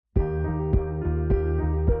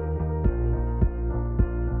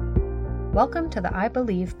Welcome to the I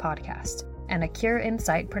Believe podcast, and a Cure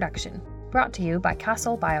Insight production, brought to you by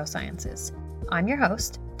Castle Biosciences. I'm your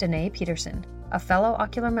host, Danae Peterson, a fellow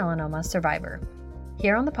ocular melanoma survivor.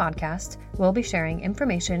 Here on the podcast, we'll be sharing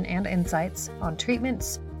information and insights on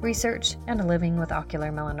treatments, research, and living with ocular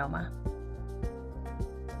melanoma.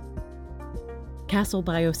 Castle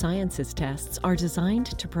Biosciences tests are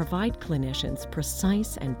designed to provide clinicians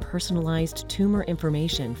precise and personalized tumor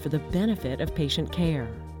information for the benefit of patient care.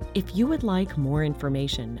 If you would like more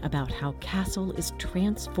information about how Castle is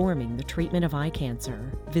transforming the treatment of eye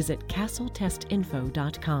cancer, visit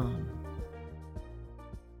castletestinfo.com.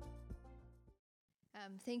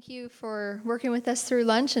 Thank you for working with us through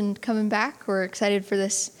lunch and coming back. We're excited for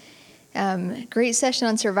this great session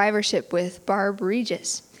on survivorship with Barb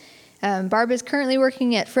Regis. Barb is currently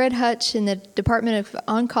working at Fred Hutch in the Department of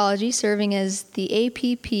Oncology, serving as the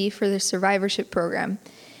APP for the survivorship program.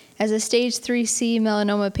 As a stage 3C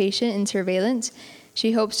melanoma patient in surveillance,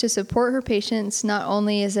 she hopes to support her patients not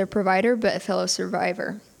only as their provider, but a fellow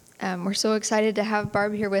survivor. We're so excited to have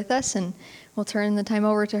Barb here with us, and we'll turn the time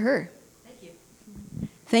over to her.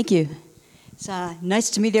 Thank you. It's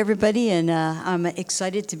nice to meet everybody, and I'm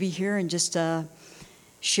excited to be here and just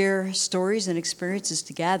share stories and experiences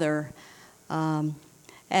together.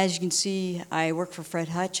 As you can see, I work for Fred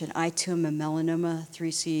Hutch, and I too am a melanoma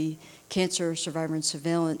 3C cancer survivor in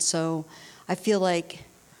surveillance. So I feel like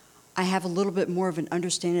I have a little bit more of an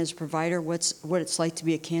understanding as a provider what it's like to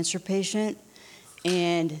be a cancer patient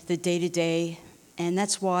and the day-to-day. And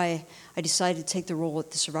that's why I decided to take the role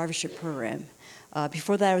at the survivorship program.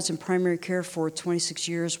 Before that, I was in primary care for 26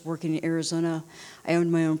 years, working in Arizona. I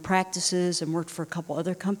owned my own practices and worked for a couple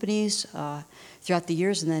other companies throughout the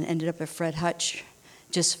years, and then ended up at Fred Hutch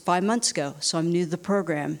just 5 months ago. So I'm new to the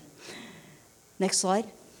program. Next slide.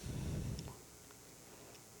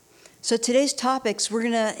 So today's topics,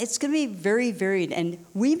 it's gonna be very varied, and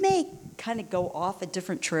we may kind of go off a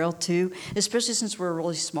different trail too, especially since we're a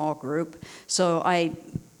really small group. So I'm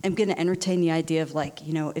going to entertain the idea of, like,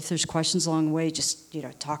 if there's questions along the way, just,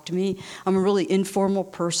 talk to me. I'm a really informal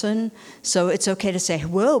person, so it's okay to say,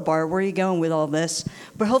 whoa, Barb, where are you going with all this?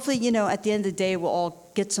 But hopefully, at the end of the day, we'll all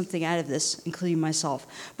get something out of this, including myself.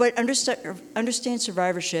 But understand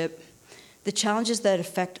survivorship, the challenges that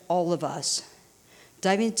affect all of us,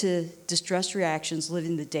 diving into distress reactions,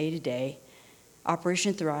 living the day-to-day,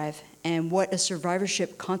 Operation Thrive, and what a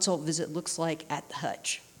survivorship consult visit looks like at the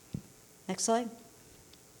Hutch. Next slide.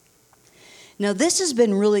 Now, this has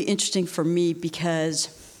been really interesting for me because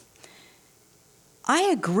I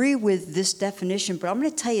agree with this definition, but I'm going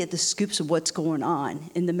to tell you the scoops of what's going on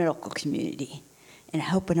in the medical community. And I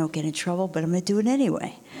hope I don't get in trouble, but I'm going to do it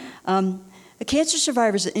anyway. A cancer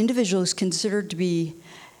survivor is an individual who's considered to be,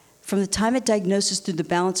 from the time of diagnosis through the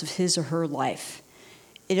balance of his or her life.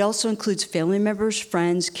 It also includes family members,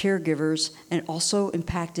 friends, caregivers, and also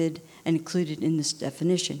impacted and included in this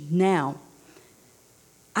definition. Now,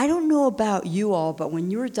 I don't know about you all, but when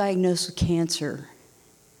you were diagnosed with cancer,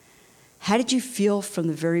 how did you feel from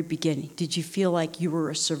the very beginning? Did you feel like you were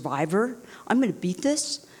a survivor? I'm going to beat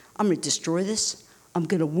this. I'm going to destroy this. I'm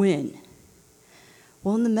going to win.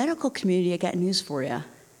 Well, in the medical community, I got news for you.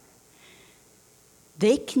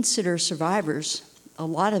 They consider survivors, a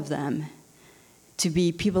lot of them, to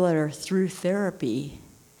be people that are through therapy,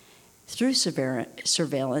 through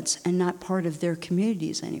surveillance, and not part of their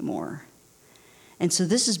communities anymore. And so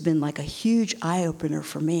this has been like a huge eye-opener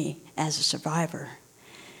for me as a survivor.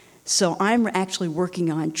 So I'm actually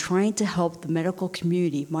working on trying to help the medical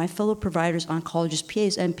community, my fellow providers, oncologists,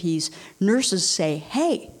 PAs, NPs, nurses say,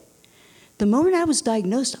 hey, the moment I was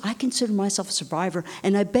diagnosed, I considered myself a survivor,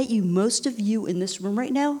 and I bet you most of you in this room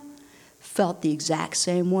right now felt the exact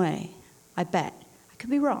same way. I bet. I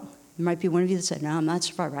could be wrong. There might be one of you that said, no, I'm not a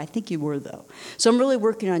survivor. I think you were, though. So I'm really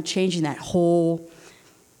working on changing that whole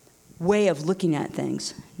way of looking at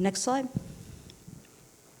things. Next slide.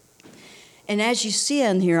 And as you see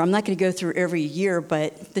on here, I'm not going to go through every year,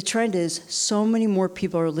 but the trend is so many more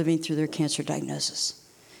people are living through their cancer diagnosis.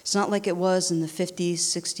 It's not like it was in the 50s,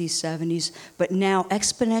 60s, 70s, but now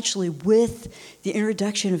exponentially with the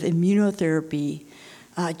introduction of immunotherapy,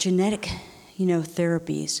 genetic,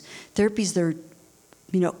 therapies that are,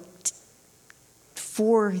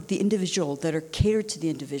 for the individual, that are catered to the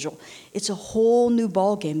individual. It's a whole new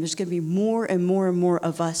ballgame. There's going to be more and more and more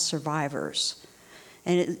of us survivors.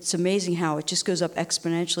 And it's amazing how it just goes up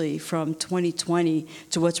exponentially from 2020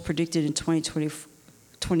 to what's predicted in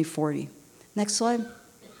 2040. Next slide.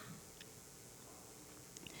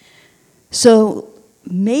 So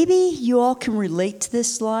maybe you all can relate to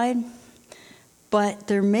this slide, but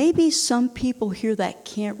there may be some people here that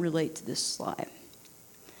can't relate to this slide.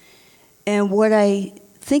 And what I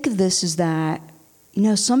think of this is that,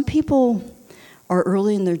 some people are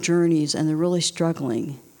early in their journeys and they're really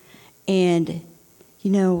struggling. And,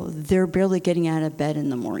 they're barely getting out of bed in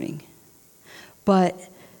the morning. But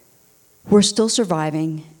we're still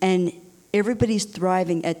surviving, and everybody's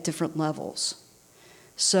thriving at different levels.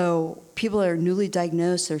 So people that are newly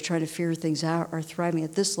diagnosed, that are trying to figure things out, are thriving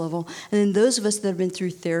at this level. And then those of us that have been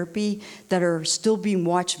through therapy, that are still being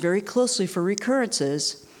watched very closely for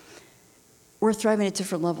recurrences, we're thriving at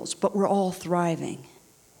different levels, but we're all thriving.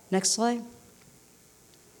 Next slide.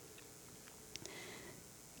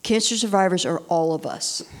 Cancer survivors are all of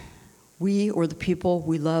us. We, or the people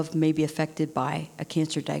we love, may be affected by a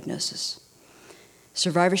cancer diagnosis.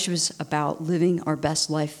 Survivorship is about living our best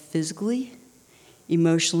life physically,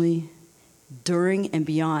 emotionally, during and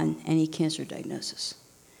beyond any cancer diagnosis.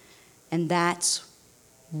 And that's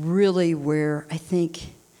really where I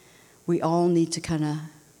think we all need to kind of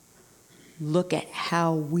look at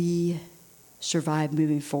how we survive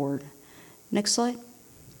moving forward. Next slide.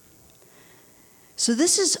 So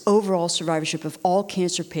this is overall survivorship of all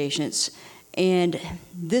cancer patients. And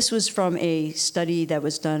this was from a study that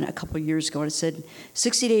was done a couple of years ago, and it said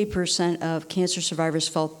 60 to 80% of cancer survivors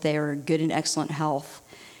felt they were in good and excellent health,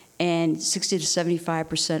 and 60 to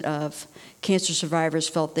 75% of cancer survivors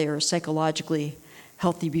felt they were psychologically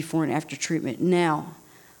healthy before and after treatment. Now,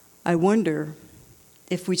 I wonder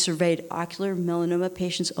if we surveyed ocular melanoma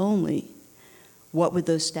patients only, what would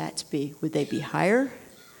those stats be? Would they be higher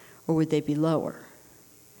or would they be lower?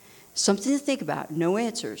 Something to think about, no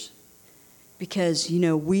answers. Because,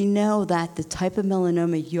 we know that the type of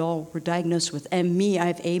melanoma y'all were diagnosed with, and me, I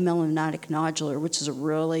have amelanotic nodular, which is a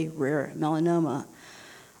really rare melanoma.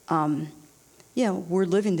 We're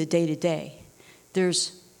living the day-to-day.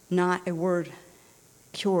 There's not a word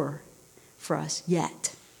cure for us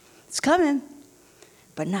yet. It's coming,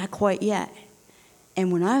 but not quite yet.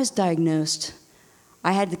 And when I was diagnosed,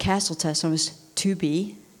 I had the Castle test. I was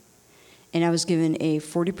 2B, and I was given a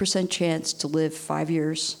 40% chance to live 5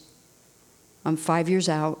 years. I'm 5 years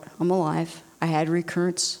out. I'm alive. I had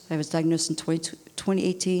recurrence. I was diagnosed in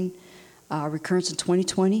 2018, recurrence in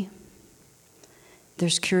 2020.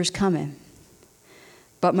 There's cures coming.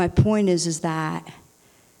 But my point is that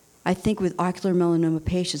I think with ocular melanoma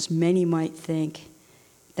patients, many might think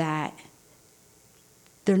that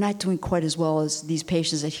they're not doing quite as well as these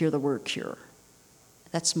patients that hear the word cure.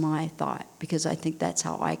 That's my thought, because I think that's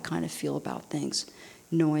how I kind of feel about things,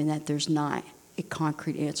 knowing that there's not a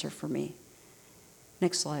concrete answer for me.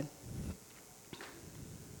 Next slide.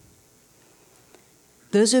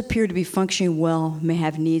 Those who appear to be functioning well may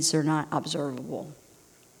have needs that are not observable.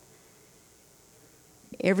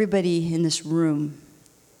 Everybody in this room,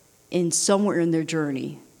 in somewhere in their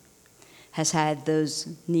journey, has had those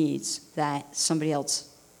needs that somebody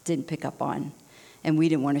else didn't pick up on, and we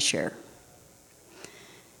didn't want to share.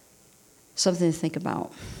 Something to think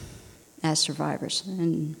about as survivors.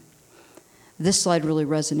 And this slide really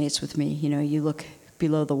resonates with me. You look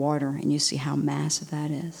below the water and you see how massive that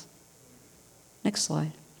is. Next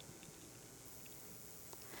slide.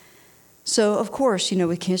 So, of course,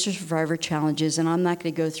 with cancer survivor challenges, and I'm not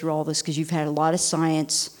going to go through all this because you've had a lot of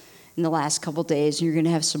science in the last couple days, and you're going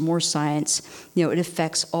to have some more science. It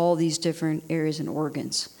affects all these different areas and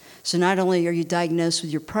organs. So not only are you diagnosed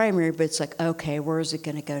with your primary, but it's like, okay, where is it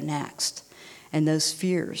going to go next? And those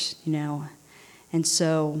fears, And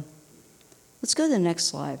so, let's go to the next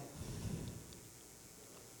slide.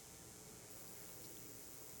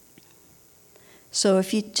 So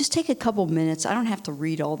if you just take a couple minutes, I don't have to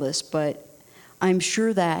read all this, but I'm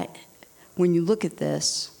sure that when you look at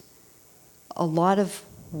this, a lot of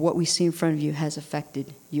what we see in front of you has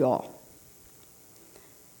affected you all.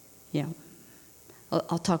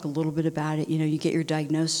 I'll talk a little bit about it. You get your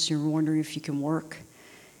diagnosis, you're wondering if you can work.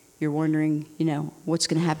 You're wondering, what's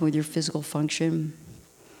going to happen with your physical function.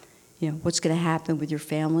 What's going to happen with your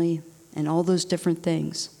family and all those different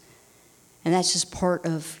things. And that's just part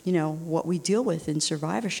of, what we deal with in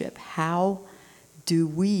survivorship. How do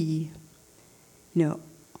we,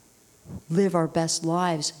 live our best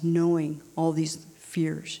lives knowing all these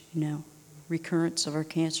fears, recurrence of our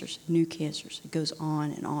cancers, new cancers. It goes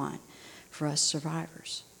on and on for us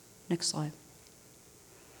survivors. Next slide.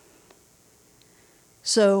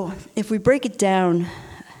 So if we break it down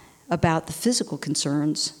about the physical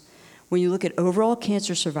concerns, when you look at overall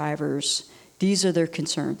cancer survivors, these are their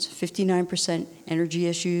concerns. 59% energy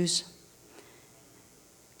issues,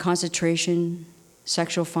 concentration,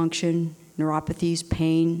 sexual function, neuropathies,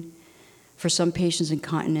 pain, for some patients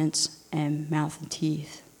incontinence, and mouth and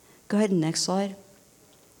teeth. Go ahead and next slide.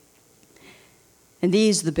 And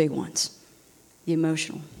these are the big ones, the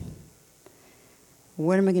emotional.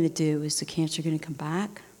 What am I going to do? Is the cancer going to come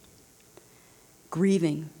back?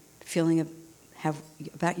 Grieving, feeling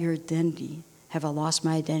about your identity. Have I lost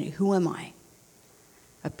my identity? Who am I?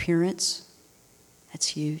 Appearance, that's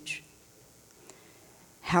huge.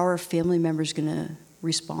 How are family members going to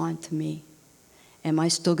respond to me? Am I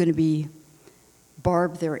still going to be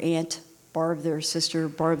Barb, their aunt, Barb, their sister,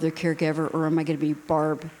 Barb, their caregiver, or am I going to be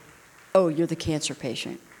Barb, oh, you're the cancer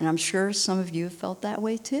patient? And I'm sure some of you have felt that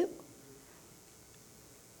way too.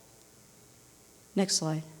 Next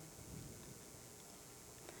slide.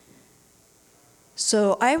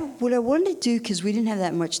 So what I wanted to do, because we didn't have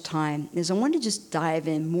that much time, is I wanted to just dive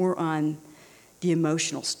in more on the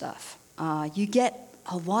emotional stuff. You get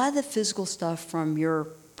a lot of the physical stuff from your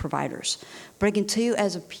providers. But I can tell you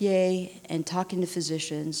as a PA and talking to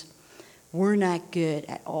physicians, we're not good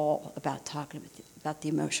at all about talking about the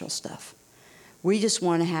emotional stuff. We just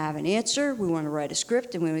want to have an answer, we want to write a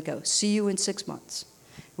script, and we want to go, see you in 6 months.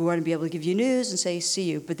 We want to be able to give you news and say, see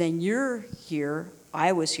you. But then you're here,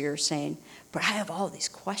 I was here saying, but I have all these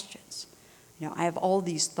questions. I have all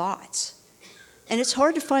these thoughts. And it's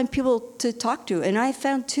hard to find people to talk to. And I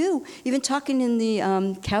found, too, even talking in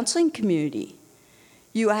the counseling community,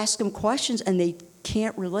 you ask them questions and they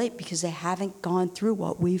can't relate because they haven't gone through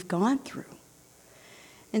what we've gone through.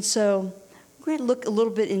 And so we're going to look a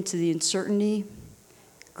little bit into the uncertainty,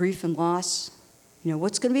 grief and loss.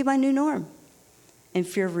 What's going to be my new norm? And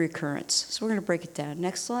fear of recurrence. So we're going to break it down.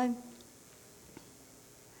 Next slide.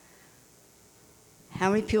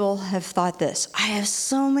 How many people have thought this? I have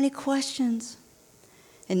so many questions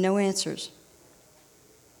and no answers.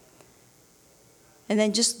 And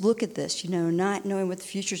then just look at this, not knowing what the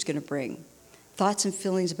future is going to bring. Thoughts and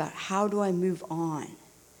feelings about how do I move on?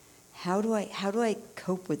 How do I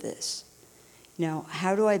cope with this?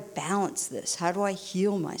 How do I balance this? How do I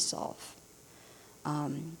heal myself?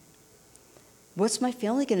 What's my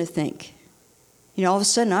family going to think? All of a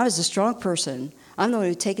sudden I was a strong person. I'm the one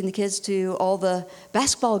who's taking the kids to all the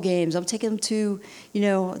basketball games. I'm taking them to,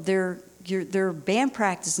 their band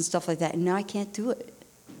practice and stuff like that. And now I can't do it,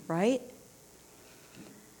 right?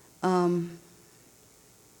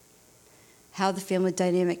 How the family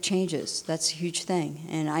dynamic changes. That's a huge thing.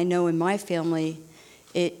 And I know in my family,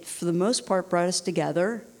 it, for the most part, brought us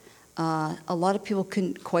together. A lot of people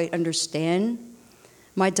couldn't quite understand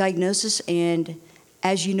my diagnosis. And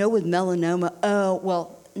as you know, with melanoma,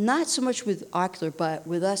 not so much with ocular, but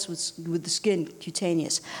with us, with the skin,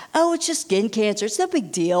 cutaneous. Oh, it's just skin cancer. It's no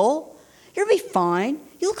big deal. You're going to be fine.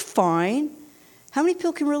 You look fine. How many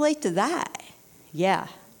people can relate to that? Yeah.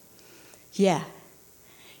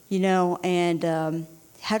 And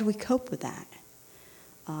how do we cope with that?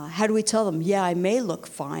 How do we tell them, yeah, I may look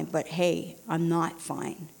fine, but hey, I'm not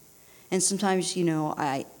fine. And sometimes,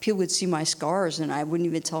 people would see my scars, and I wouldn't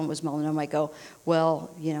even tell them it was melanoma. I go,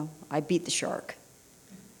 well, I beat the shark.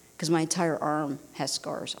 Because my entire arm has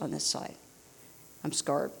scars on this side. I'm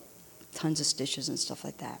scarred, tons of stitches and stuff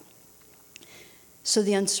like that. So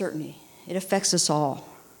the uncertainty, it affects us all.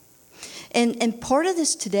 And part of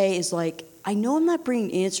this today is I know I'm not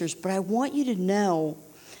bringing answers, but I want you to know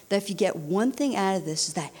that if you get one thing out of this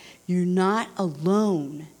is that you're not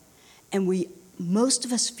alone. And most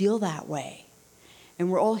of us feel that way.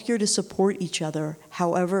 And we're all here to support each other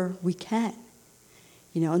however we can.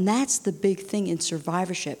 And that's the big thing in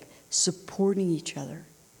survivorship. Supporting each other.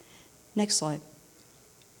 Next slide.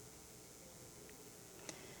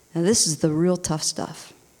 Now this is the real tough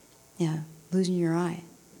stuff. Losing your eye.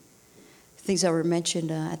 Things that were mentioned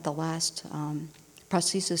at the last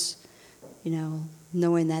prosthesis,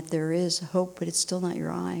 knowing that there is hope, but it's still not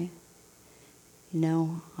your eye.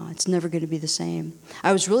 It's never going to be the same.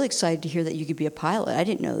 I was really excited to hear that you could be a pilot. I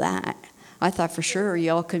didn't know that. I thought for sure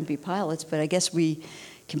y'all couldn't be pilots, but I guess we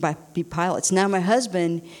can be pilots. Now my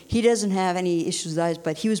husband, he doesn't have any issues with eyes,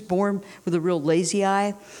 but he was born with a real lazy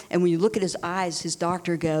eye. And when you look at his eyes, his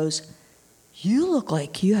doctor goes, you look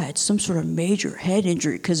like you had some sort of major head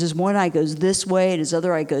injury, because his one eye goes this way and his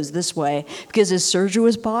other eye goes this way because his surgery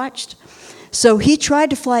was botched. So he tried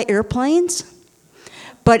to fly airplanes,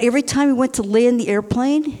 but every time he went to land the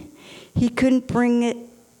airplane, he couldn't bring it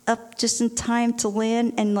up just in time to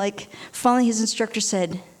land. And finally his instructor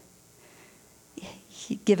said,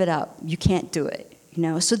 give it up. You can't do it.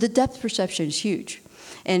 So the depth perception is huge.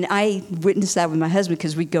 And I witnessed that with my husband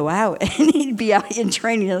because we'd go out and he'd be out in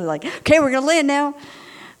training and like, okay, we're going to land now.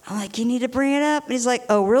 I'm like, you need to bring it up. And he's like,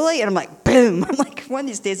 oh, really? And I'm like, boom. I'm like, one of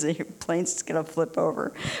these days the plane's going to flip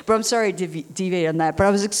over. But I'm sorry to deviate on that. But I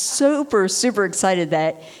was super, super excited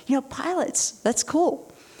that, pilots, that's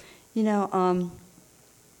cool.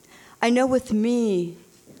 I know with me,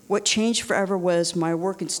 what changed forever was my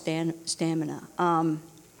work and stamina.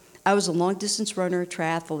 I was a long-distance runner,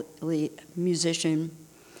 triathlete, musician,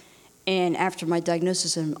 and after my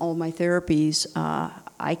diagnosis and all my therapies,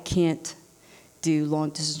 I can't do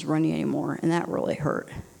long-distance running anymore, and that really hurt.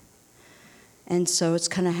 And so it's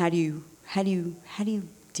kind of how do you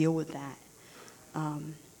deal with that?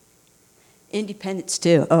 Independence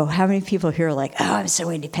too. Oh, how many people here are like, oh, I'm so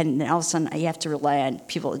independent, and all of a sudden you have to rely on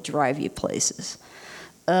people to drive you places.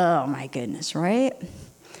 Oh my goodness, right?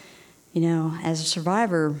 You know, as a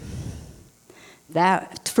survivor,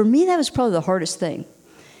 that for me that was probably the hardest thing.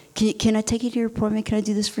 Can I take you to your appointment? Can I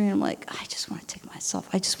do this for you? And I'm like, I just want to take myself.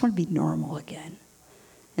 I just want to be normal again.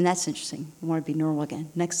 And that's interesting. I want to be normal again.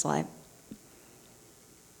 Next slide.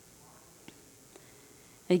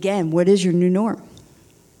 Again, what is your new norm?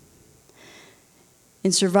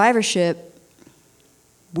 In survivorship,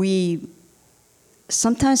 we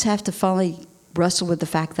sometimes have to finally wrestle with the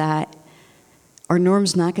fact that our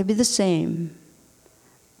norm's not going to be the same,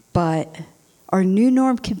 but our new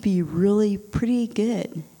norm can be really pretty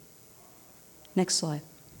good. Next slide.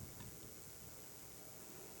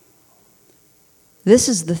 This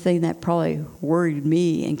is the thing that probably worried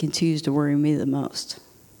me and continues to worry me the most.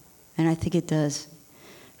 And I think it does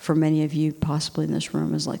for many of you possibly in this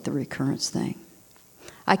room, is like the recurrence thing.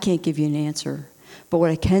 I can't give you an answer, but what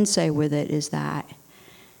I can say with it is that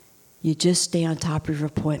you just stay on top of your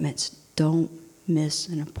appointments. Don't miss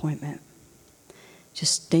an appointment.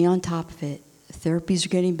 Just stay on top of it. Therapies are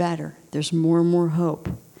getting better. There's more and more hope.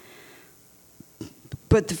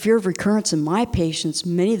 But the fear of recurrence in my patients,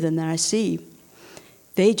 many of them that I see,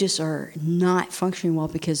 they just are not functioning well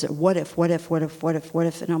because of what if?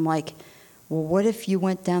 And I'm like, well, what if you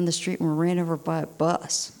went down the street and were ran over by a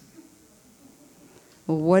bus?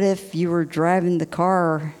 Well, what if you were driving the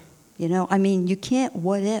car? You know, I mean, you can't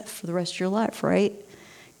what if for the rest of your life, right?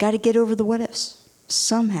 Got to get over the what ifs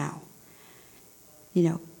somehow. You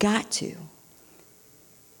know, got to.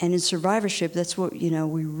 And in survivorship, that's what, you know,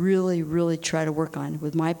 we really, really try to work on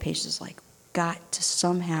with my patients, like, got to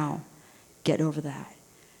somehow get over that.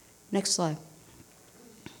 Next slide.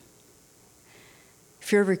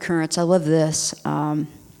 Fear of recurrence. I love this.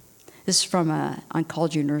 This is from an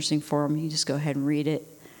oncology nursing forum. You just go ahead and read it.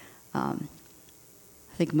 I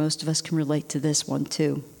think most of us can relate to this one,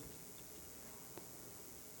 too.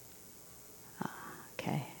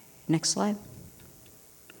 Okay, next slide.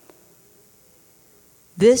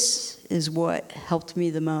 This is what helped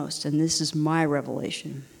me the most, and this is my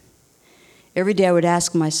revelation. Every day I would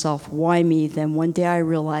ask myself, why me? Then one day I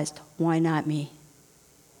realized, why not me?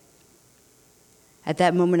 At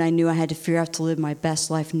that moment, I knew I had to figure out to live my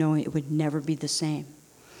best life knowing it would never be the same.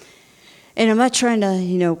 And I'm not trying to,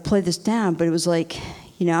 you know, play this down, but it was like,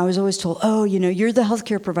 you know, I was always told, oh, you know, you're the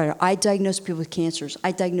healthcare provider. I diagnose people with cancers.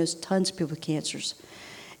 I diagnose tons of people with cancers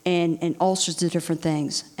and all sorts of different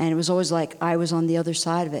things. And it was always like I was on the other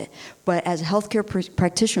side of it. But as a healthcare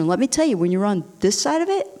practitioner, let me tell you, when you're on this side of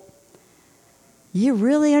it, you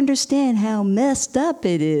really understand how messed up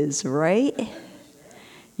it is, right?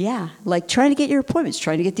 Yeah, like trying to get your appointments,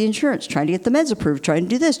 trying to get the insurance, trying to get the meds approved, trying to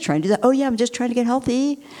do this, trying to do that. Oh, yeah, I'm just trying to get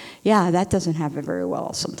healthy. Yeah, that doesn't happen very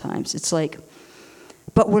well sometimes. It's like,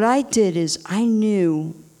 but what I did is I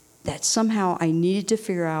knew that somehow I needed to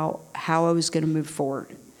figure out how I was going to move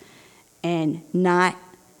forward and not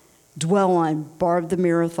dwell on Barb the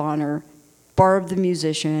marathoner, Barb the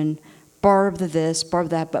musician, Barb the this, Barb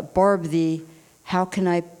that, but Barb the how can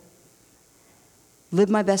I live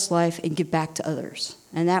my best life and give back to others.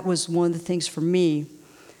 And that was one of the things for me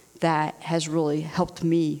that has really helped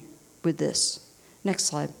me with this. Next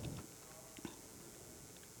slide.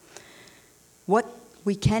 What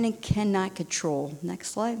we can and cannot control.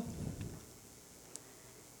 Next slide.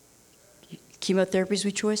 Chemotherapies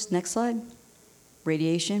we choose. Next slide.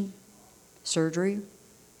 Radiation, surgery.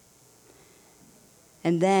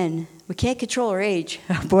 And then we can't control our age.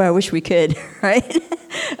 Oh, boy, I wish we could, right?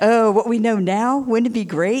 Oh, what we know now, wouldn't it be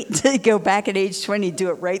great to go back at age 20 and do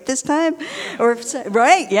it right this time? Or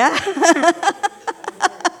right, yeah.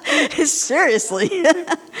 Seriously.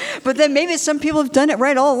 But then maybe some people have done it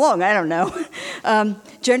right all along. I don't know.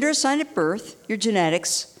 Gender assigned at birth, your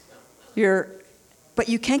genetics, but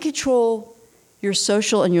you can control your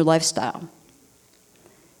social and your lifestyle.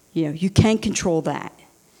 You know, you can control that.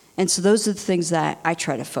 And so those are the things that I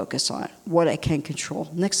try to focus on, what I can control.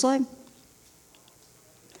 Next slide.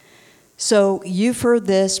 So you've heard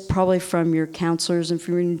this probably from your counselors and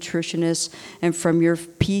from your nutritionists and from your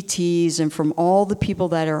PTs and from all the people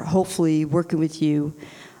that are hopefully working with you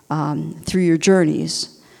through your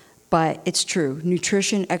journeys. But it's true.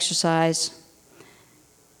 Nutrition, exercise,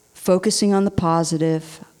 focusing on the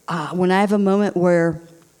positive, when I have a moment where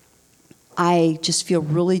I just feel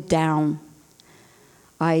really down,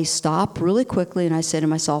 I stop really quickly and I say to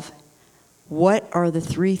myself, what are the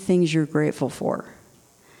 3 things you're grateful for?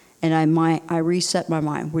 And I reset my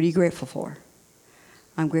mind. What are you grateful for?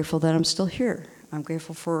 I'm grateful that I'm still here. I'm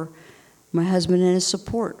grateful for my husband and his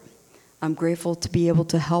support. I'm grateful to be able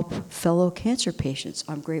to help fellow cancer patients.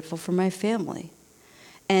 I'm grateful for my family.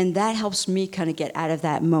 And that helps me kind of get out of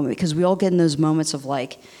that moment, because we all get in those moments of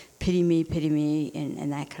like, pity me,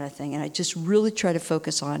 and that kind of thing. And I just really try to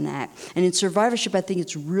focus on that. And in survivorship, I think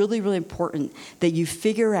it's really, really important that you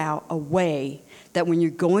figure out a way that when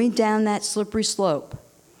you're going down that slippery slope,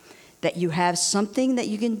 that you have something that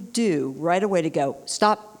you can do right away to go,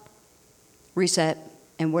 stop, reset,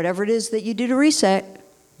 and whatever it is that you do to reset,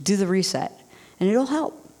 do the reset, and it'll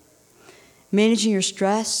help. Managing your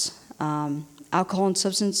stress, alcohol and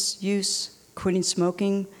substance use, quitting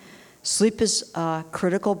smoking. Sleep is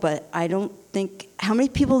critical, but I don't think, how many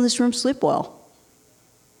people in this room sleep well?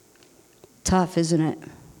 Tough, isn't it?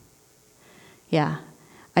 Yeah.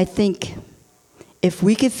 I think if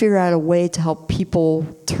we could figure out a way to help people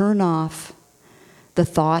turn off the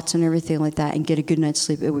thoughts and everything like that and get a good night's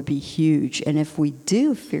sleep, it would be huge. And if we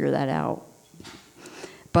do figure that out,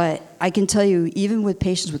 but I can tell you, even with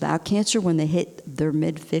patients without cancer, when they hit their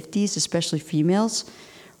mid-50s, especially females,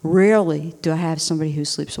 rarely do I have somebody who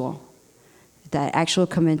sleeps well that actually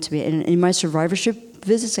come into me. And in my survivorship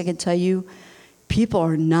visits, I can tell you, people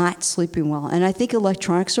are not sleeping well. And I think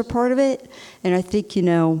electronics are part of it. And I think,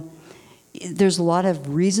 there's a lot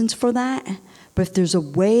of reasons for that. But if there's a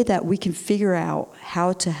way that we can figure out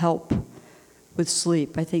how to help with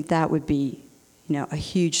sleep, I think that would be a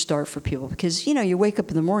huge start for people. Because, you wake up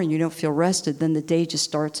in the morning, you don't feel rested, then the day just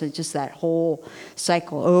starts, and just that whole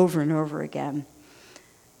cycle over and over again.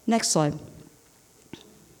 Next slide.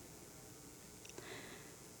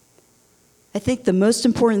 I think the most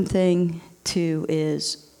important thing, too,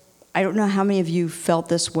 is, I don't know how many of you felt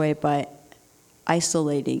this way, but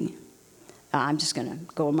isolating. I'm just going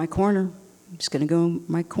to go in my corner. I'm just going to go in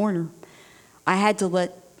my corner. I had to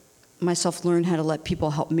let myself learn how to let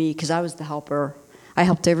people help me, because I was the helper. I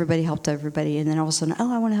helped everybody, and then all of a sudden,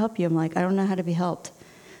 I want to help you. I'm like, I don't know how to be helped.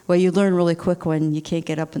 Well, you learn really quick when you can't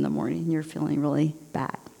get up in the morning and you're feeling really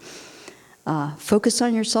bad. Focus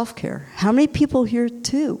on your self-care. How many people here,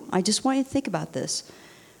 too, I just want you to think about this,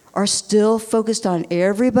 are still focused on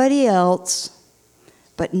everybody else,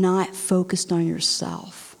 but not focused on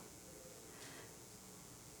yourself?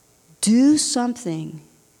 Do something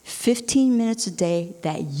 15 minutes a day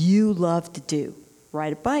that you love to do.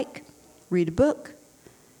 Ride a bike, read a book.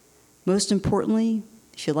 Most importantly,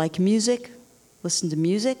 if you like music, listen to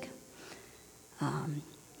music.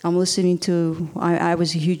 I'm listening to, I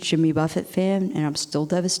was a huge Jimmy Buffett fan, and I'm still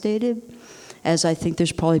devastated, as I think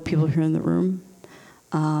there's probably people here in the room.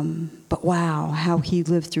 But wow, how he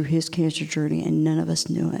lived through his cancer journey, and none of us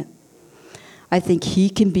knew it. I think he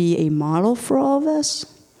can be a model for all of us.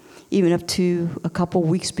 Even up to a couple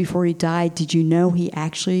weeks before he died, did you know he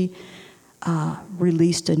actually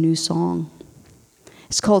released a new song?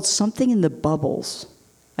 It's called Something in the Bubbles.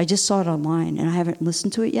 I just saw it online, and I haven't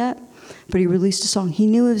listened to it yet, but he released a song. He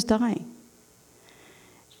knew he was dying.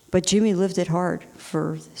 But Jimmy lived it hard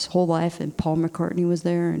for his whole life, and Paul McCartney was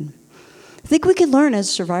there. And I think we can learn as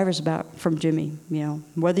survivors from Jimmy,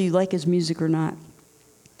 whether you like his music or not.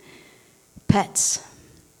 Pets.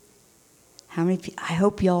 I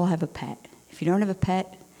hope y'all have a pet. If you don't have a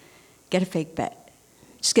pet, get a fake pet.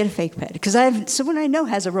 Just get a fake pet. Because someone I know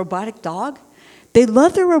has a robotic dog. They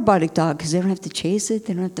love their robotic dog because they don't have to chase it,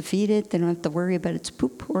 they don't have to feed it, they don't have to worry about its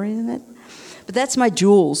poop or anything like that. But that's my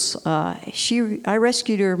Jules. I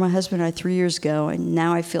rescued her, my husband and I, 3 years ago, and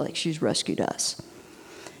now I feel like she's rescued us.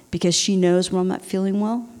 Because she knows when I'm not feeling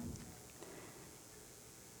well.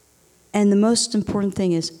 And the most important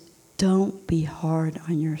thing is, don't be hard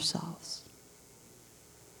on yourselves.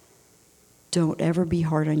 Don't ever be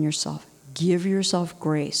hard on yourself. Give yourself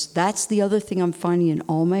grace. That's the other thing I'm finding in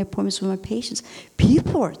all my appointments with my patients.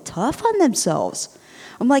 People are tough on themselves.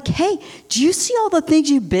 I'm like, hey, do you see all the things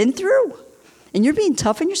you've been through? And you're being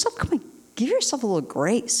tough on yourself? Come on, give yourself a little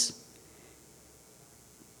grace.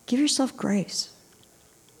 Give yourself grace.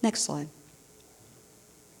 Next slide.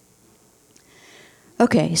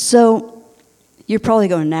 Okay, so you're probably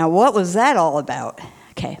going, now what was that all about?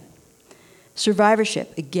 Okay.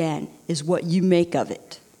 Survivorship, again, is what you make of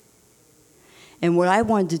it. And what I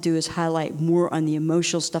wanted to do is highlight more on the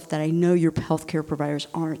emotional stuff that I know your healthcare providers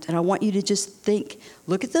aren't. And I want you to just think,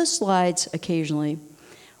 look at those slides occasionally.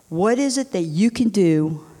 What is it that you can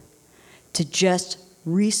do to just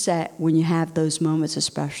reset when you have those moments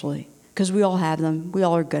especially? because we all have them. We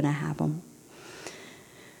all are going to have them.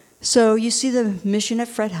 So you see the mission at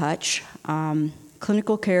Fred Hutch,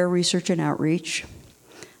 clinical care, research, and outreach.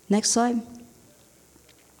 Next slide.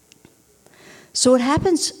 So what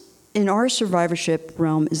happens in our survivorship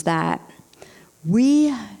realm is that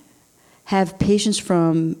we have patients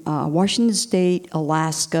from Washington State,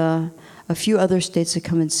 Alaska, a few other states that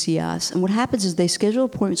come and see us. And what happens is they schedule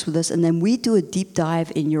appointments with us, and then we do a deep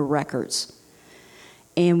dive in your records.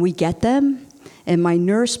 And we get them, and my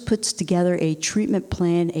nurse puts together a treatment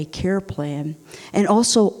plan, a care plan, and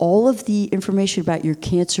also all of the information about your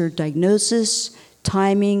cancer diagnosis,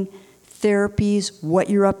 timing, therapies, what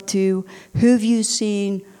you're up to, who have you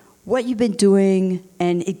seen, what you've been doing,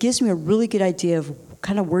 and it gives me a really good idea of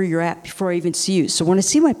kind of where you're at before I even see you. So when I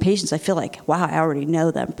see my patients, I feel like, wow, I already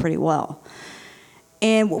know them pretty well.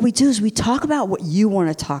 And what we do is we talk about what you want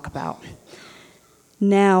to talk about.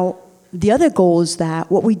 Now, the other goal is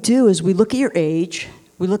that what we do is we look at your age,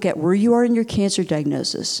 we look at where you are in your cancer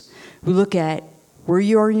diagnosis, we look at where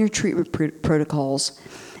you are in your treatment protocols,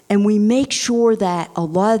 and we make sure that a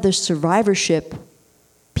lot of the survivorship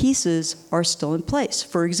pieces are still in place.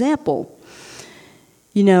 For example,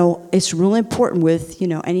 it's really important with,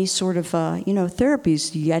 any sort of,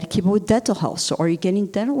 therapies. You got to keep up with dental health. So are you getting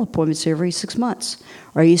dental appointments every 6 months?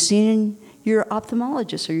 Are you seeing your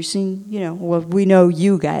ophthalmologist? Are you seeing, well, we know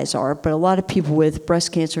you guys are, but a lot of people with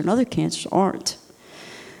breast cancer and other cancers aren't.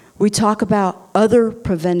 We talk about other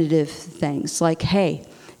preventative things like, hey,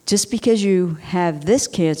 just because you have this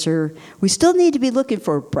cancer, we still need to be looking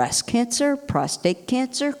for breast cancer, prostate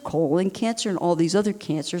cancer, colon cancer, and all these other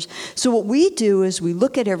cancers. So what we do is we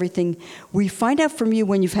look at everything. We find out from you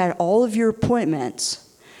when you've had all of your appointments.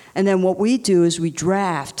 And then what we do is we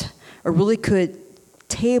draft a really good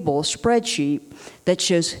table, spreadsheet, that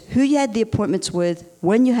shows who you had the appointments with,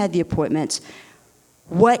 when you had the appointments,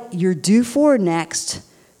 what you're due for next,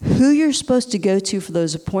 who you're supposed to go to for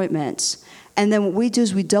those appointments. And then what we do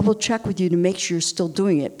is we double check with you to make sure you're still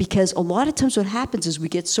doing it. Because a lot of times what happens is we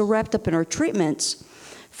get so wrapped up in our treatments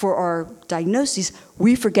for our diagnoses,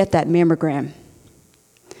 we forget that mammogram.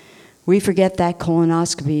 We forget that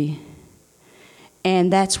colonoscopy.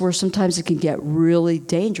 And that's where sometimes it can get really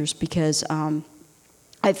dangerous because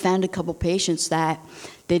I found a couple patients that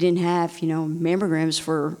they didn't have, mammograms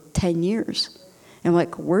for 10 years. And I'm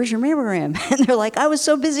like, where's your mammogram? And they're like, I was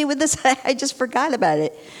so busy with this, I just forgot about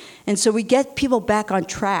it. And so we get people back on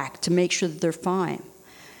track to make sure that they're fine.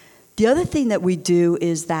 The other thing that we do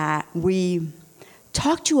is that we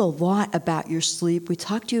talk to you a lot about your sleep. We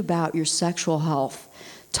talk to you about your sexual health.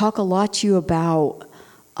 Talk a lot to you about,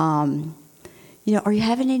 are you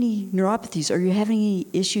having any neuropathies? Are you having any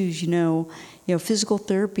issues, physical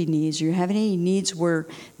therapy needs? Are you having any needs where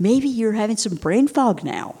maybe you're having some brain fog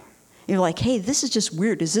now? You're like, hey, this is just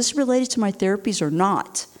weird. Is this related to my therapies or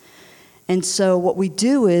not? And so what we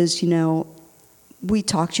do is, we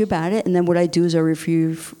talk to you about it, and then what I do is I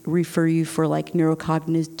refer you for like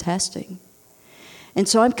neurocognitive testing. And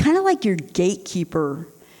so I'm kind of like your gatekeeper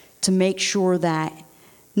to make sure that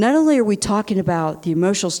not only are we talking about the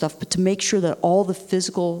emotional stuff, but to make sure that all the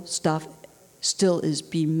physical stuff still is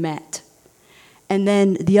being met. And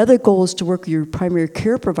then the other goal is to work with your primary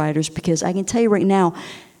care providers, because I can tell you right now,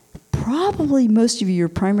 probably most of your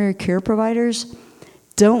primary care providers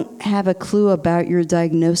don't have a clue about your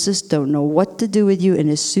diagnosis, don't know what to do with you, and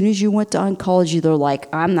as soon as you went to oncology, they're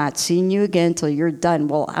like, I'm not seeing you again until you're done.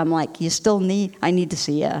 Well, I'm like, I need to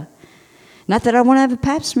see you. Not that I want to have a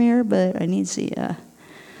pap smear, but I need to see you.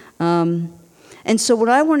 And so what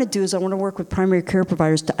I want to do is I want to work with primary care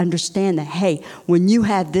providers to understand that, hey, when you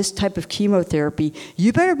have this type of chemotherapy,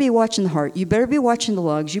 you better be watching the heart, you better be watching the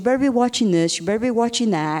lungs, you better be watching this, you better be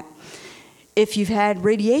watching that. If you've had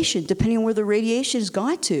radiation, depending on where the radiation has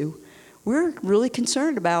gone to, we're really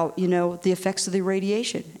concerned about, the effects of the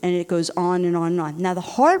radiation. And it goes on and on and on. Now, the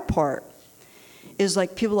hard part is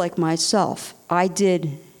like people like myself. I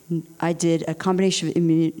did a combination of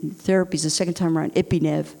immunotherapies the second time around,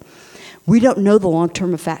 Ipi/Niv. We don't know the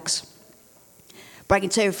long-term effects. But I can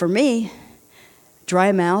tell you for me,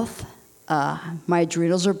 dry mouth, my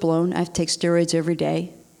adrenals are blown. I have to take steroids every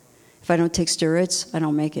day. If I don't take steroids, I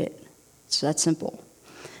don't make it. It's that simple.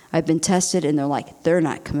 I've been tested, and they're like, they're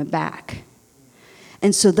not coming back.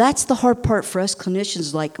 And so that's the hard part for us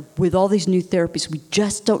clinicians, like with all these new therapies, we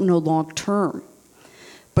just don't know long-term.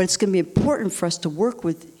 But it's going to be important for us to work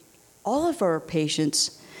with all of our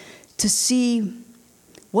patients to see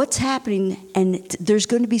what's happening, and there's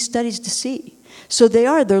going to be studies to see. So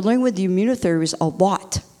they're learning with the immunotherapies a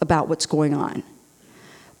lot about what's going on.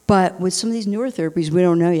 But with some of these newer therapies, we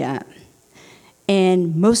don't know yet.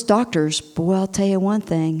 And most doctors, boy, I'll tell you one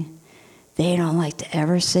thing, they don't like to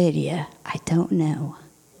ever say to you, I don't know.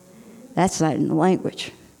 That's not in the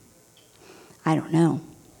language. I don't know.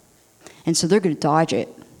 And so they're going to dodge it.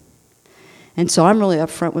 And so I'm really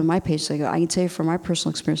upfront with my patients. I go, I can tell you from my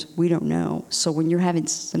personal experience, we don't know. So when you're having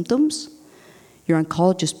symptoms, your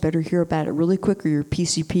oncologist better hear about it really quick, or your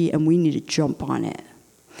PCP, and we need to jump on it.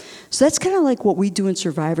 So that's kind of like what we do in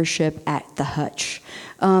survivorship at the Hutch.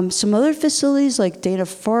 Some other facilities like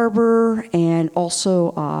Dana-Farber and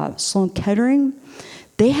also Sloan Kettering,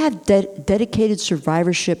 they have dedicated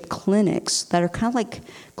survivorship clinics that are kind of like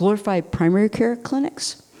glorified primary care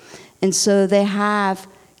clinics. And so they have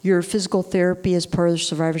your physical therapy as part of the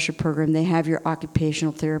survivorship program. They have your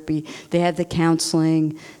occupational therapy. They have the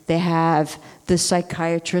counseling. They have the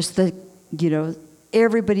psychiatrist,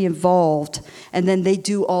 everybody involved. And then they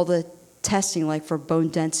do all the testing, like for bone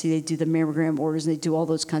density, they do the mammogram orders, and they do all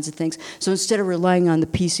those kinds of things. So instead of relying on the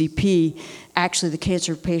PCP, actually the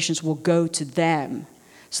cancer patients will go to them.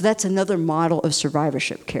 So that's another model of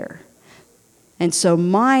survivorship care. And so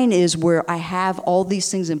mine is where I have all these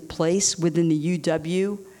things in place within the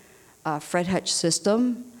UW Fred Hutch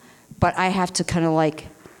system, but I have to kind of like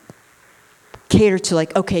cater to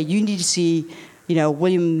like, okay, you need to see,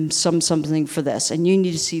 William something for this, and you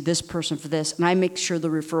need to see this person for this, and I make sure the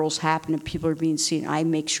referrals happen and people are being seen. I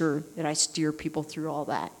make sure that I steer people through all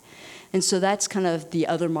that. And so that's kind of the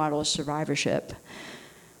other model of survivorship.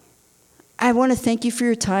 I want to thank you for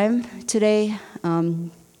your time today.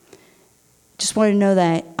 Just want to know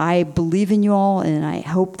that I believe in you all, and I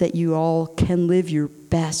hope that you all can live your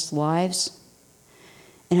best lives.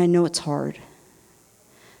 And I know it's hard,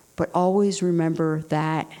 but always remember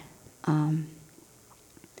that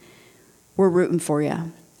we're rooting for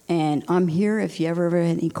you. And I'm here if you ever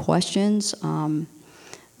have any questions.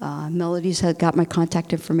 Melody's got my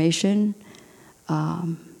contact information.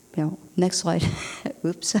 Next slide.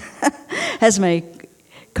 Oops. Has my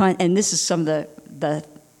and this is some of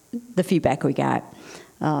the feedback we got.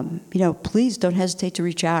 Please don't hesitate to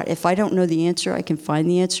reach out. If I don't know the answer, I can find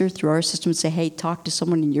the answer through our system and say, hey, talk to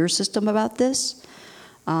someone in your system about this.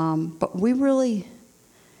 But we really,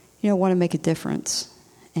 want to make a difference.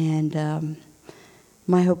 And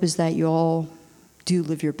my hope is that you all do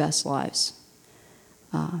live your best lives.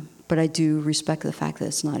 But I do respect the fact that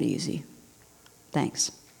it's not easy.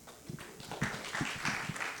 Thanks.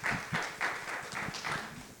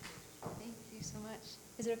 Thank you so much.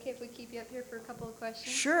 Is it okay if we keep you up here for a couple of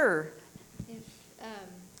questions? Sure. Well,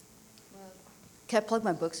 Can I plug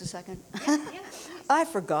my books a second? yeah. I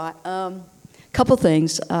forgot. Couple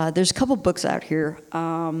things. There's a couple books out here.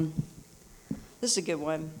 This is a good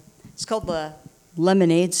one. It's called The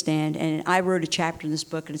Lemonade Stand, and I wrote a chapter in this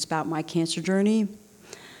book, and it's about my cancer journey.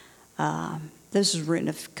 This was written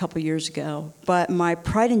a couple years ago, but my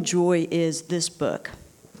pride and joy is this book,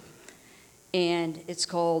 and it's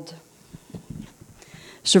called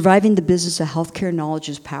Surviving the Business of Healthcare Knowledge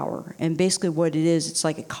is Power. And basically what it is, it's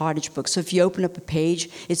like a cottage book. So if you open up a page,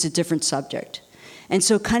 it's a different subject. And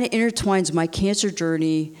so it kind of intertwines my cancer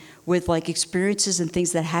journey with like experiences and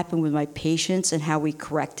things that happened with my patients and how we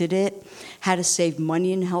corrected it, how to save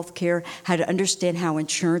money in healthcare, how to understand how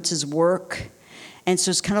insurances work. And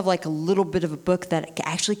so it's kind of like a little bit of a book that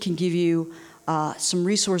actually can give you some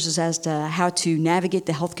resources as to how to navigate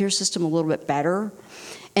the healthcare system a little bit better.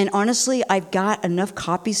 And honestly, I've got enough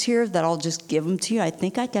copies here that I'll just give them to you. I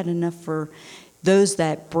think I got enough for those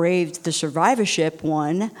that braved the survivorship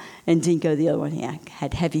one and didn't go the other one. Yeah,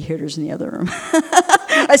 had heavy hitters in the other room.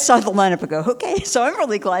 I saw the lineup and go, okay, so I'm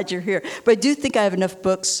really glad you're here. But I do think I have enough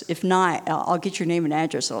books. If not, I'll get your name and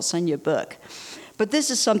address and I'll send you a book. But this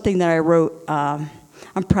is something that I wrote.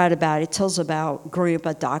 I'm proud about. It tells about growing up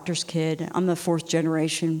a doctor's kid. I'm the fourth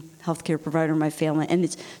generation healthcare provider in my family, and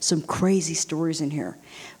it's some crazy stories in here.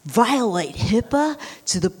 Violate HIPAA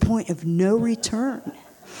to the point of no return.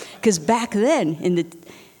 Because back then,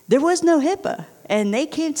 there was no HIPAA, and they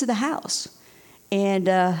came to the house. And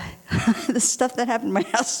the stuff that happened in my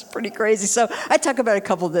house is pretty crazy. So I talk about a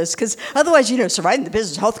couple of this, because otherwise, Surviving the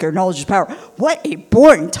Business of Healthcare Knowledge is Power. What a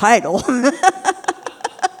boring title.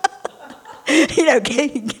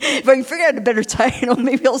 If I can figure out a better title,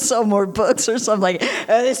 maybe I'll sell more books or something like,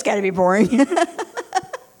 oh, this got to be boring.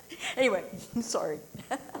 Anyway, I'm sorry.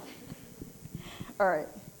 All right.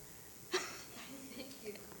 Thank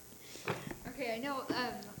you. Okay, I know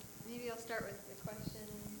maybe I'll start with the question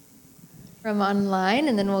from online,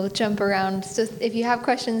 and then we'll jump around. So if you have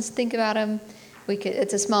questions, think about them.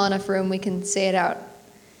 It's a small enough room, we can say it out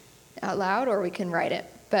loud, or we can write it.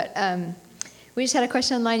 But we just had a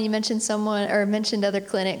question online. You mentioned mentioned other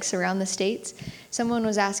clinics around the states. Someone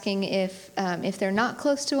was asking if they're not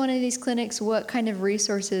close to one of these clinics, what kind of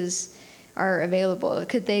resources are available?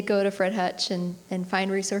 Could they go to Fred Hutch and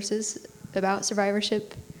find resources about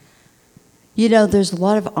survivorship? You know, there's a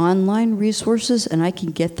lot of online resources, and I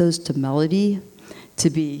can get those to Melody to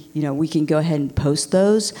be, you know, we can go ahead and post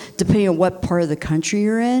those, depending on what part of the country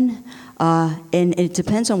you're in. And it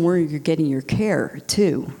depends on where you're getting your care,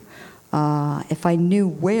 too. If I knew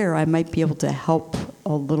where, I might be able to help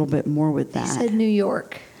a little bit more with that. You said New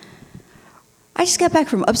York. I just got back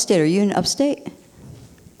from upstate. Are you in upstate?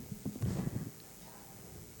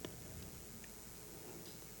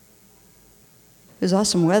 It was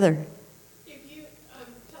awesome weather. If you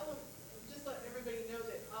tell them, just let everybody know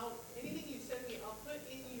that anything you send me, I'll put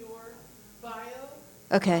in your bio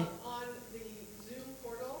Okay. on the Zoom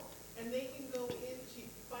portal, and they can go in to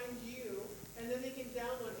find you, and then they can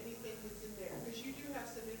download anything that's in there, because you do have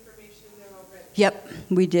some information in there already. Yep,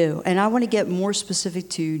 we do. And I want to get more specific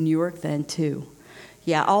to New York then, too.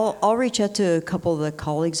 Yeah, I'll reach out to a couple of the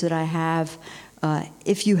colleagues that I have.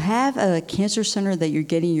 If you have a cancer center that you're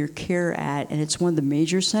getting your care at, and it's one of the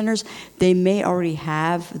major centers, they may already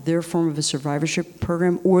have their form of a survivorship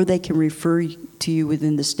program, or they can refer to you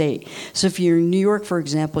within the state. So if you're in New York, for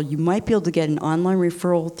example, you might be able to get an online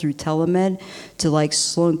referral through telemed to like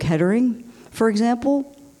Sloan Kettering, for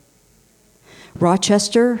example.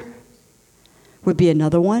 Rochester would be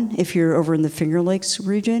another one if you're over in the Finger Lakes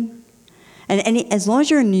region. And as long as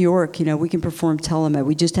you're in New York, you know, we can perform telemed.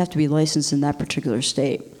 We just have to be licensed in that particular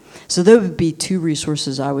state. So there would be two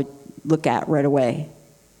resources I would look at right away.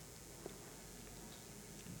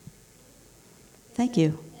 Thank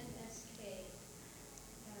you.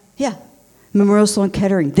 Yeah, Memorial Sloan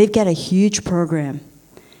Kettering. They've got a huge program.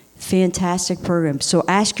 Fantastic program. So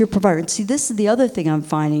ask your provider. And see, this is the other thing I'm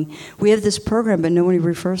finding. We have this program, but nobody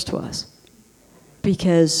refers to us.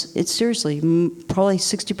 Because it's seriously, probably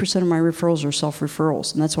 60% of my referrals are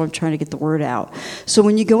self-referrals, and that's why I'm trying to get the word out. So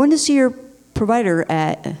when you go in to see your provider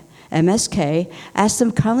at MSK, ask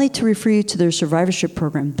them kindly to refer you to their survivorship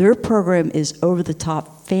program. Their program is over the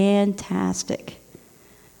top, fantastic.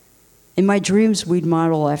 In my dreams, we'd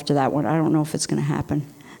model after that one. I don't know if it's going to happen.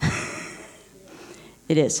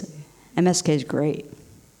 It is. MSK is great.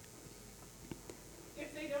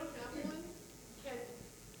 If they don't have one, can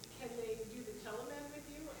they do the telemed with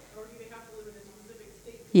you, or do they have to live in a specific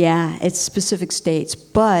state? Yeah, it's specific states.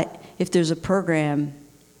 But if there's a program,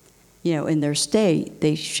 you know, in their state,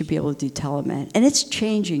 they should be able to do telemed. And it's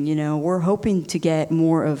changing, you know. We're hoping to get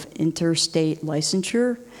more of interstate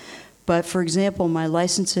licensure. But, for example, my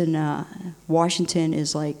license in Washington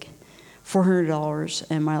is like $400,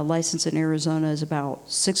 and my license in Arizona is about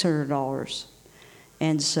 $600.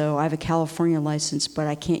 And so I have a California license, but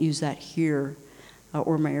I can't use that here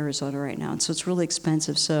or my Arizona right now. And so it's really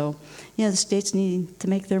expensive. So, you know, the states need to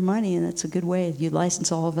make their money, and that's a good way. You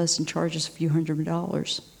license all of us and charge us a few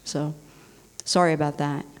 $100s. So, sorry about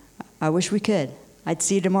that. I wish we could. I'd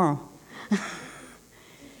see you tomorrow.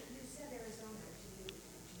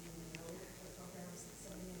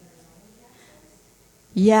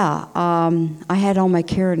 Yeah, I had all my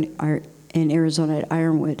care in Arizona at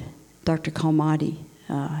Ironwood. Dr. Kalmadi,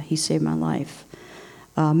 he saved my life.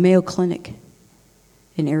 Mayo Clinic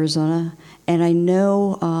in Arizona. And I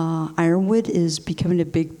know Ironwood is becoming a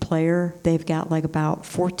big player. They've got like about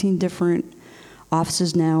 14 different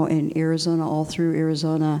offices now in Arizona, all through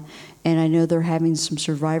Arizona. And I know they're having some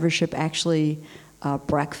survivorship, actually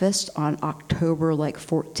breakfast on October like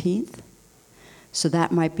 14th. So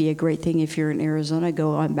that might be a great thing if you're in Arizona.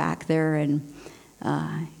 Go on back there and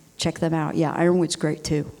check them out. Yeah, Ironwood's great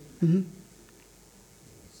too. Mm-hmm.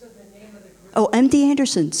 So the name of the group? Oh, MD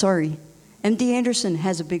Anderson, sorry. MD Anderson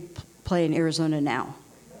has a big play in Arizona now.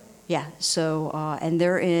 Yeah, so, and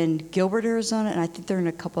they're in Gilbert, Arizona, and I think they're in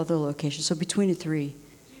a couple other locations. So between the three. Do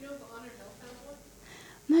you know if Honor Health has one?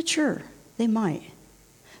 I'm not sure. They might.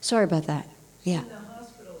 Sorry about that. Yeah. In the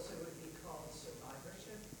hospitals, it would be called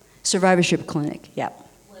Survivorship? Survivorship Clinic, yeah.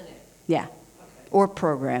 Clinic. Yeah. Okay. Or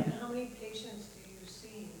program. And how many patients do you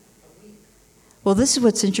see a week? Well, this is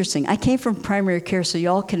what's interesting. I came from primary care, so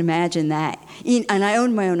y'all can imagine that. And I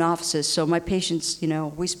own my own offices, so my patients, you know,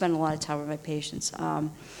 we spend a lot of time with my patients.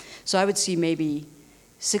 So I would see maybe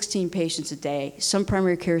 16 patients a day. Some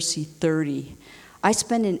primary care see 30. I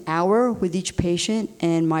spend an hour with each patient,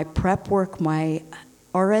 and my prep work, my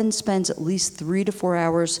RN spends at least 3 to 4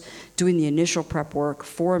 hours doing the initial prep work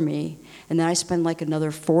for me, and then I spend like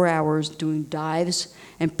another 4 hours doing dives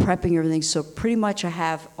and prepping everything. So pretty much I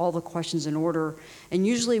have all the questions in order. And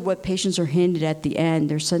usually what patients are handed at the end,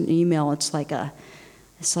 they're sent an email. It's like a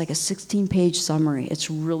 16-page summary.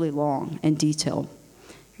 It's really long and detailed.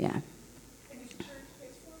 Yeah. And is church pays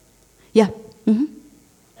for it? Yeah. Mm-hmm.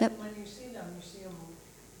 Yep. And when you see them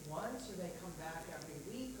once, or they come back every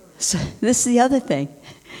week? Or So this is the other thing.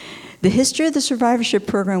 The history of the survivorship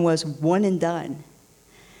program was one and done.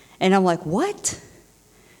 And I'm like, what?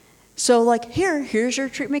 So like, here's your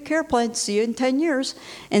treatment care plan. See you in 10 years.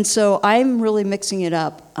 And so I'm really mixing it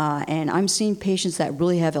up. And I'm seeing patients that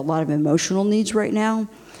really have a lot of emotional needs right now,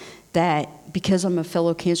 that because I'm a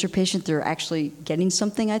fellow cancer patient, they're actually getting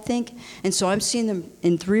something, I think. And so I'm seeing them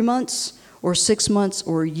in 3 months or 6 months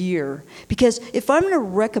or a year. Because if I'm going to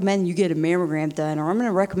recommend you get a mammogram done, or I'm going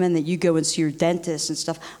to recommend that you go and see your dentist and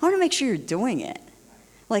stuff, I want to make sure you're doing it.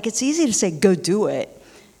 Like, it's easy to say, go do it.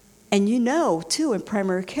 And you know, too, in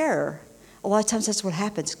primary care, a lot of times that's what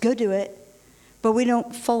happens. Go do it, but we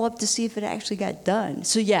don't follow up to see if it actually got done.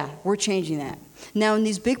 So yeah, we're changing that. Now, in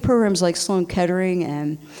these big programs like Sloan Kettering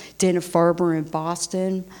and Dana-Farber in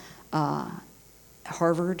Boston,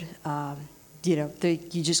 Harvard,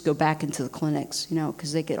 you just go back into the clinics,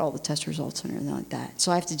 because they get all the test results and everything like that.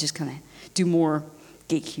 So I have to just kind of do more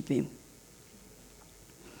gatekeeping.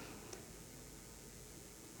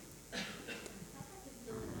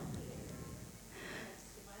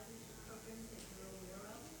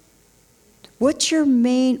 What's your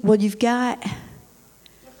main, well, you've got,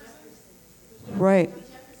 right.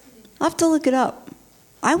 I'll have to look it up.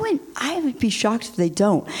 I would be shocked if they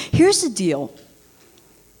don't. Here's the deal.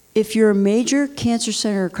 If you're a major cancer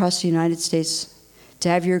center across the United States, to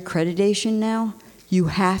have your accreditation now, you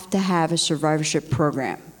have to have a survivorship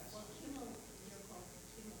program.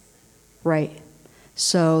 Right.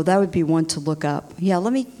 So that would be one to look up. Yeah,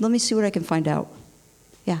 let me see what I can find out.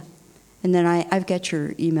 Yeah. And then I've got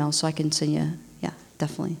your email, so I can send you. Yeah,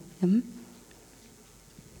 definitely. Mm-hmm.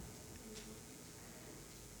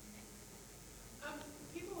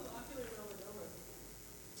 People with ocular melanoma,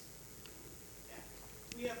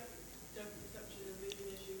 we have depth perception and vision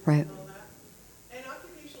issues Right. and all that. And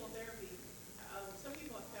occupational therapy, some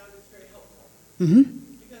people have found it's very helpful. Mm-hmm.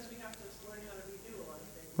 Because we have to learn how to redo a lot of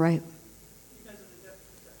things. Right. Because of the depth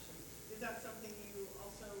perception. Is that something you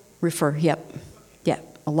also Refer, yep. Okay. Yep.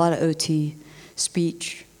 A lot of OT,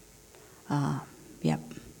 speech. Yep.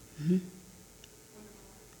 Mm-hmm.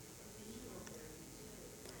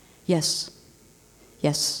 Yes.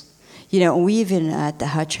 Yes. We even at the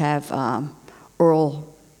Hutch have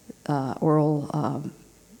oral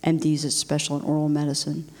MDs that's special in oral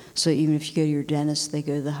medicine. So even if you go to your dentist, they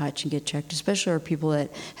go to the Hutch and get checked, especially our people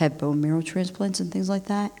that have bone marrow transplants and things like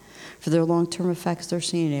that. For their long-term effects, they're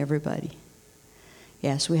seeing everybody.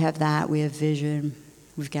 Yes, we have that. We have vision.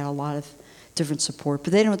 We've got a lot of different support.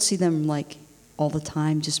 But they don't see them like all the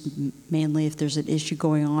time, just mainly if there's an issue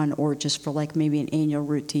going on, or just for like maybe an annual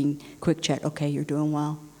routine quick check. Okay, you're doing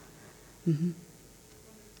well. Mm-hmm.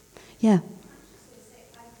 Yeah.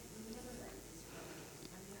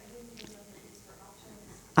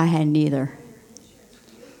 I hadn't either.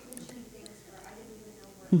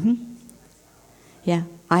 Mm-hmm. Yeah,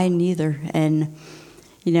 I hadn't either. And,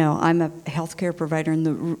 I'm a healthcare provider,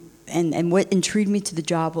 and what intrigued me to the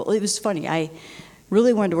job, well, it was funny. I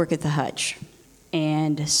really wanted to work at the Hutch.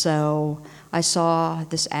 And so I saw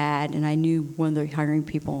this ad, and I knew one of the hiring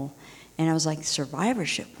people, and I was like,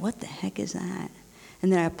 survivorship, what the heck is that?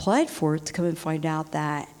 And then I applied for it to come and find out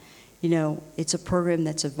that, it's a program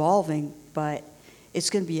that's evolving, but it's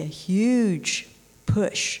going to be a huge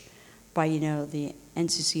push by, the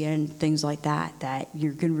NCCN, things like that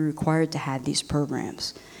you're going to be required to have these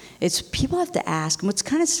programs. People have to ask, and what's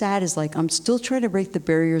kind of sad is I'm still trying to break the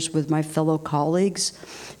barriers with my fellow colleagues,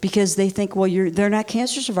 because they think, well, they're not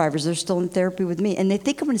cancer survivors, they're still in therapy with me, and they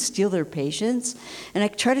think I'm going to steal their patients. And I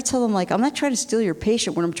try to tell them, I'm not trying to steal your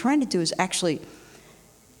patient. What I'm trying to do is actually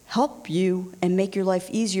help you and make your life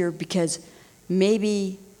easier, because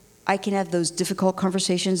maybe I can have those difficult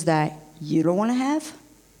conversations that you don't want to have.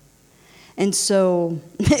 And so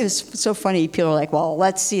it was so funny. People are like, well,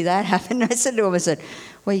 let's see that happen. I said to him,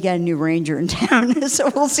 well, you got a new ranger in town, so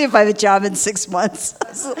we'll see if I have a job in 6 months.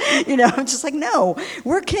 I'm just like, no,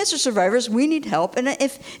 we're cancer survivors. We need help. And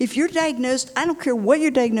if you're diagnosed, I don't care what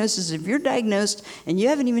your diagnosis is. If you're diagnosed and you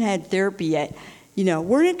haven't even had therapy yet,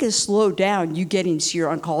 we're not going to slow down you getting to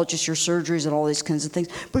your oncologist, your surgeries, and all these kinds of things.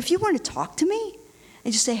 But if you want to talk to me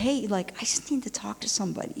and just say, hey, I just need to talk to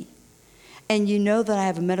somebody, and you know that I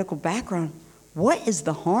have a medical background, what is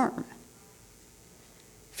the harm?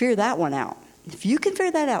 Figure that one out. If you can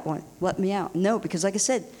figure that out, let me out. No, because like I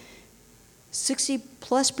said,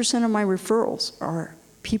 60+% of my referrals are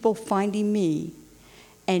people finding me,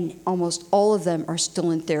 and almost all of them are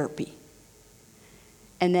still in therapy.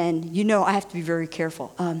 And then, I have to be very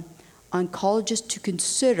careful. Oncologists to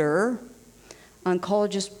consider,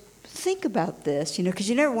 oncologists think about this, because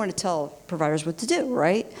you never want to tell providers what to do,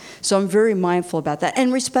 right? So I'm very mindful about that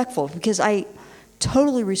and respectful, because I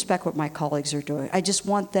totally respect what my colleagues are doing. I just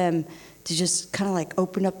want them to just kind of like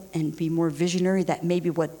open up and be more visionary, that maybe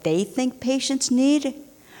what they think patients need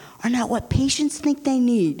are not what patients think they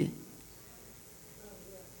need.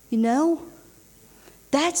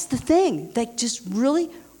 That's the thing that just really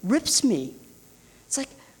rips me. It's like,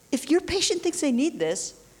 if your patient thinks they need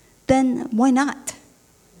this, then why not?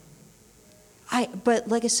 But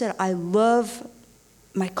like I said, I love,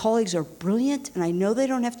 my colleagues are brilliant, and I know they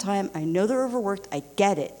don't have time. I know they're overworked. I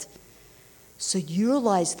get it. So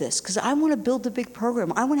utilize this, because I want to build a big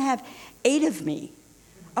program. I want to have 8 of me.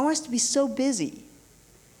 I want us to be so busy,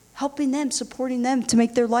 helping them, supporting them to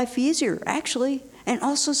make their life easier, actually. And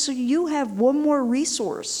also so you have one more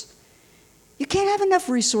resource. You can't have enough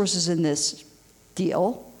resources in this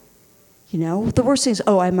deal. The worst thing is,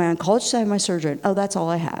 I have my oncologist, I have my surgeon. Oh, that's all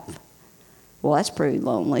I have. Well, that's pretty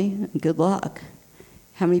lonely. Good luck.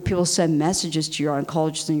 How many people send messages to your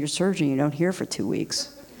oncologist and your surgeon you don't hear for 2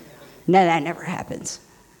 weeks? No, that never happens.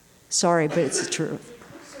 Sorry, but it's the truth.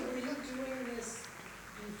 So were you doing this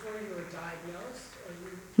before you were diagnosed? Or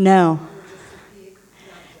No.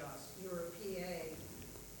 you were a PA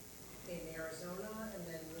in Arizona and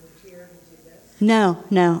then moved here to do this? No.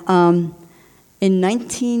 In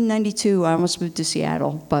 1992, I almost moved to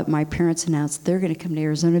Seattle, but my parents announced they're going to come to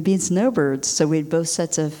Arizona to be snowbirds. So we had both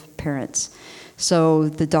sets of parents. So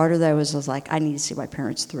the daughter that I was like, I need to see my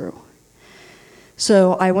parents through.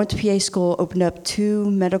 So I went to PA school, opened up 2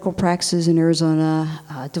 medical practices in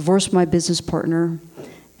Arizona, divorced my business partner,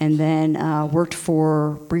 and then worked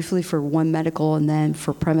briefly for One Medical and then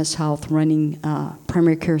for Premise Health, running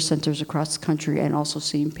primary care centers across the country and also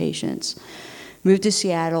seeing patients. Moved to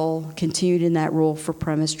Seattle, continued in that role for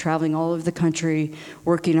Premise, traveling all over the country,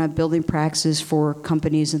 working on building practices for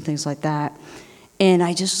companies and things like that. And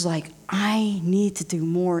I just was like, I need to do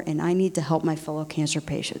more, and I need to help my fellow cancer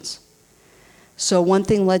patients. So one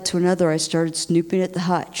thing led to another. I started snooping at the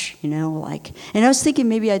hutch, and I was thinking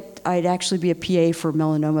maybe I'd actually be a PA for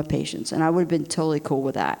melanoma patients, and I would have been totally cool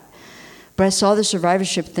with that. But I saw the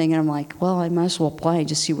survivorship thing, and I'm like, well, I might as well apply and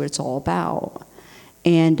just see what it's all about.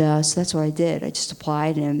 And so that's what I did. I just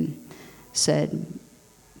applied and said,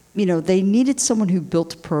 they needed someone who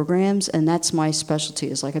built programs, and that's my specialty.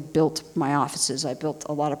 Is like I built my offices. I built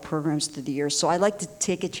a lot of programs through the years. So I like to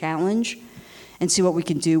take a challenge and see what we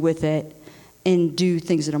can do with it and do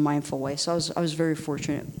things in a mindful way. So I was very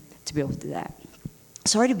fortunate to be able to do that.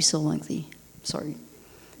 Sorry to be so lengthy. Sorry.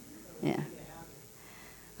 Yeah.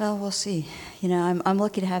 Well, we'll see. I'm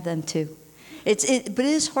lucky to have them too. But it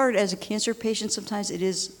is hard as a cancer patient. Sometimes it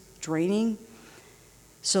is draining.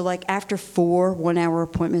 So like after 4 one-hour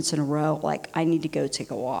appointments in a row, like I need to go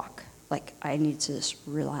take a walk. Like I need to just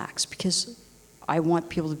relax, because I want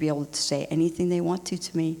people to be able to say anything they want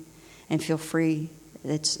to me and feel free.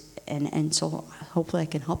 And so hopefully I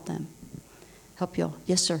can help them. Help you all.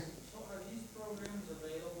 Yes, sir. So are these programs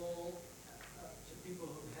available to people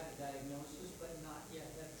who've had a diagnosis but not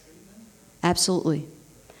yet had treatment? Absolutely.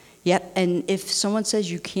 Yep. And if someone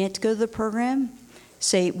says you can't go to the program,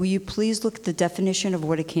 say, will you please look at the definition of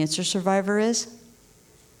what a cancer survivor is?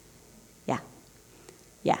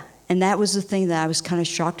 Yeah. And that was the thing that I was kind of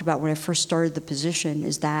shocked about when I first started the position,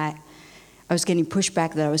 is that I was getting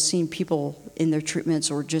pushback that I was seeing people in their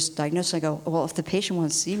treatments or just diagnosed. I go, well, if the patient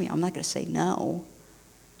wants to see me, I'm not going to say no.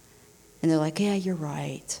 And they're like, yeah, you're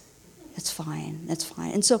right. That's fine.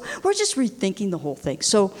 And so we're just rethinking the whole thing.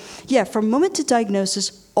 So yeah, from moment to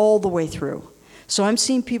diagnosis all the way through. So I'm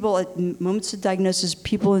seeing people at moments of diagnosis,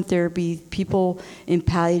 people in therapy, people in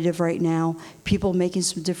palliative right now, people making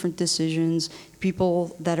some different decisions,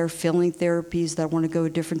 people that are failing therapies that want to go a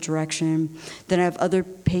different direction. Then I have other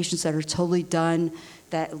patients that are totally done,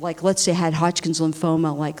 that like let's say had Hodgkin's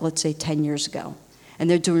lymphoma, like let's say 10 years ago. And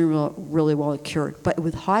they're doing really well cured. But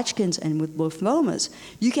with Hodgkin's and with lymphomas,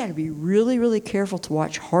 you got to be really, really careful to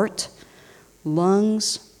watch heart,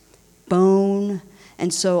 lungs, bone.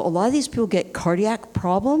 And so a lot of these people get cardiac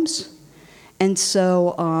problems. And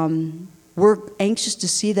so we're anxious to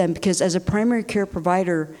see them, because as a primary care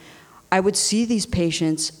provider, I would see these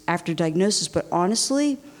patients after diagnosis, but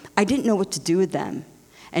honestly, I didn't know what to do with them.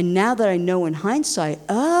 And now that I know in hindsight,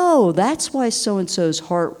 oh, that's why so-and-so's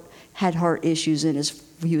heart had heart issues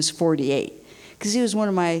he was 48, because he was one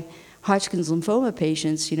of my Hodgkin's lymphoma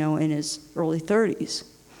patients, in his early 30s.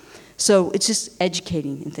 So it's just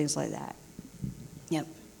educating and things like that. Yep.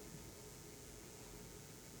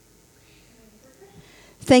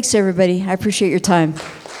 Thanks, everybody. I appreciate your time.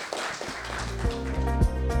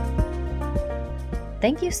 Thank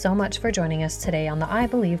Thank you so much for joining us today on the I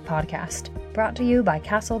Believe podcast, brought to you by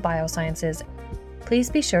Castle Biosciences. Please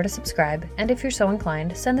be sure to subscribe, and if you're so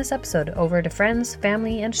inclined, send this episode over to friends,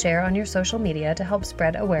 family, and share on your social media to help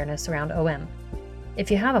spread awareness around OM.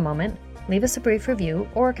 If you have a moment, leave us a brief review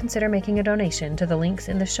or consider making a donation to the links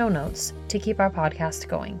in the show notes to keep our podcast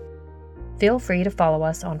going. Feel free to follow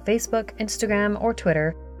us on Facebook, Instagram, or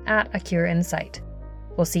Twitter at A Cure in Sight.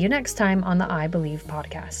 We'll see you next time on the I Believe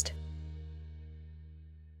podcast.